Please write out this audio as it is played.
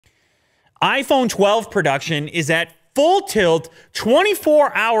iPhone 12 production is at full tilt,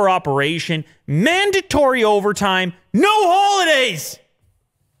 24-hour operation, mandatory overtime, no holidays.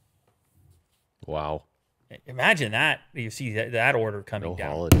 Wow. Imagine that. You see that order coming down.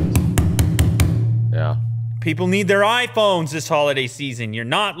 No holidays. Yeah. People need their iPhones this holiday season. You're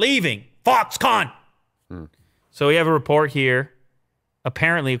not leaving. Foxconn. So we have a report here.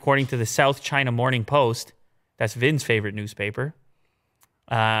 Apparently, according to the South China Morning Post, that's Vin's favorite newspaper,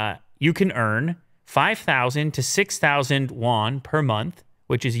 you can earn 5,000 to 6,000 won per month,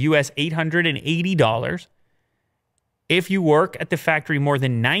 which is US $880. If you work at the factory more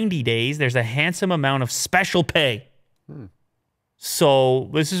than 90 days, there's a handsome amount of special pay. So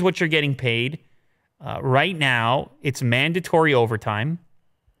this is what you're getting paid. Right now, it's mandatory overtime.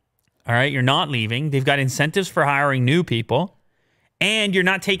 All right, you're not leaving. They've got incentives for hiring new people. And you're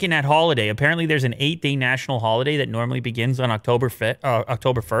not taking that holiday. Apparently, there's an 8-day national holiday that normally begins on October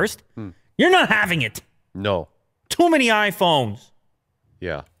 1st. You're not having it. No. Too many iPhones.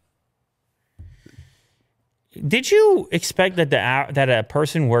 Yeah. Did you expect that that a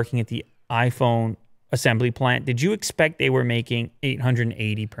person working at the iPhone assembly plant, did you expect they were making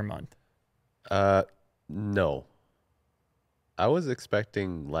 $880 per month? No. I was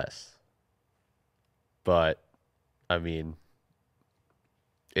expecting less. But, I mean,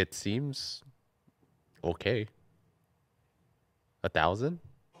 it seems okay. 1,000?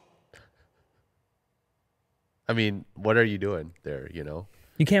 I mean, what are you doing there, you know?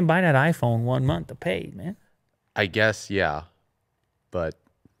 You can't buy that iPhone 1 month of pay, man. I guess, yeah. But,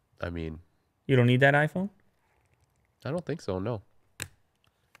 I mean... You don't need that iPhone? I don't think so, no.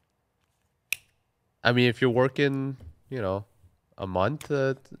 I mean, if you're working, you know, a month,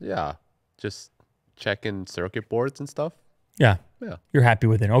 yeah, just checking circuit boards and stuff. Yeah. Yeah. You're happy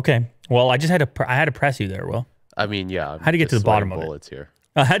with it. Okay. Well, I just had to I had to press you there, Will. I mean, yeah. I had to get to the bottom of it. Here.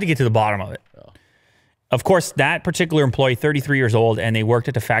 I had to get to the bottom of it. Oh. Of course, that particular employee, 33 years old, and they worked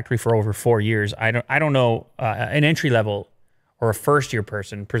at the factory for over 4 years. I don't know, an entry level or a first year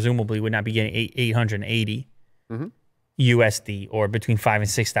person presumably would not be getting 880 USD or between 5,000 and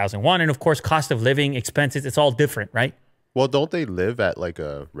 6,000 won. And of course, cost of living, expenses, it's all different, right? Well, don't they live at like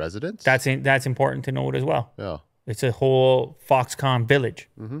a residence? That's important to note as well. Yeah. It's a whole Foxconn village.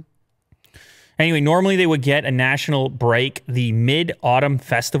 Anyway, normally they would get a national break, the Mid-Autumn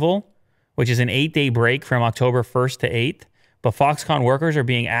Festival, which is an 8-day break from October 1st to 8th. But Foxconn workers are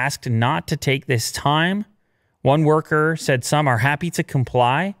being asked not to take this time. One worker said some are happy to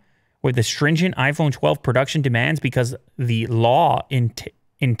comply with the stringent iPhone 12 production demands because the law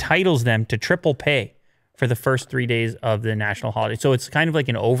entitles them to triple pay for the first 3 days of the national holiday. So it's kind of like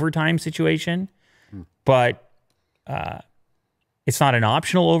an overtime situation, but it's not an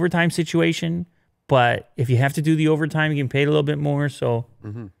optional overtime situation. But if you have to do the overtime, you can pay it a little bit more. So,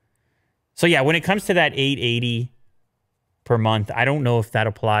 so yeah, when it comes to that 880 per month, I don't know if that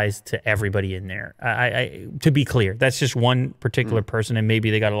applies to everybody in there. To be clear, that's just one particular person, and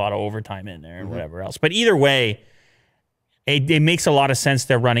maybe they got a lot of overtime in there and whatever else. But either way, it makes a lot of sense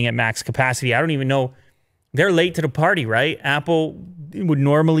they're running at max capacity. I don't even know. They're late to the party, right? Apple would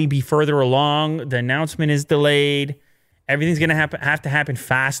normally be further along. The announcement is delayed. Everything's going to have to happen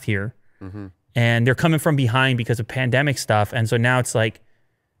fast here. And they're coming from behind because of pandemic stuff. And so now it's like,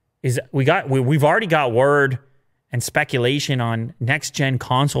 we've already got word and speculation on next-gen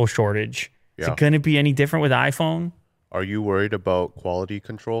console shortage. Is it going to be any different with iPhone? Are you worried about quality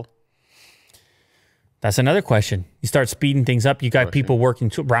control? That's another question. You start speeding things up. You got people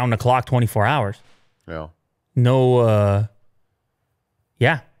working round the clock 24 hours. Yeah. No,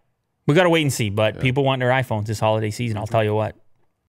 yeah. We got to wait and see. But people want their iPhones this holiday season. I'll tell you what.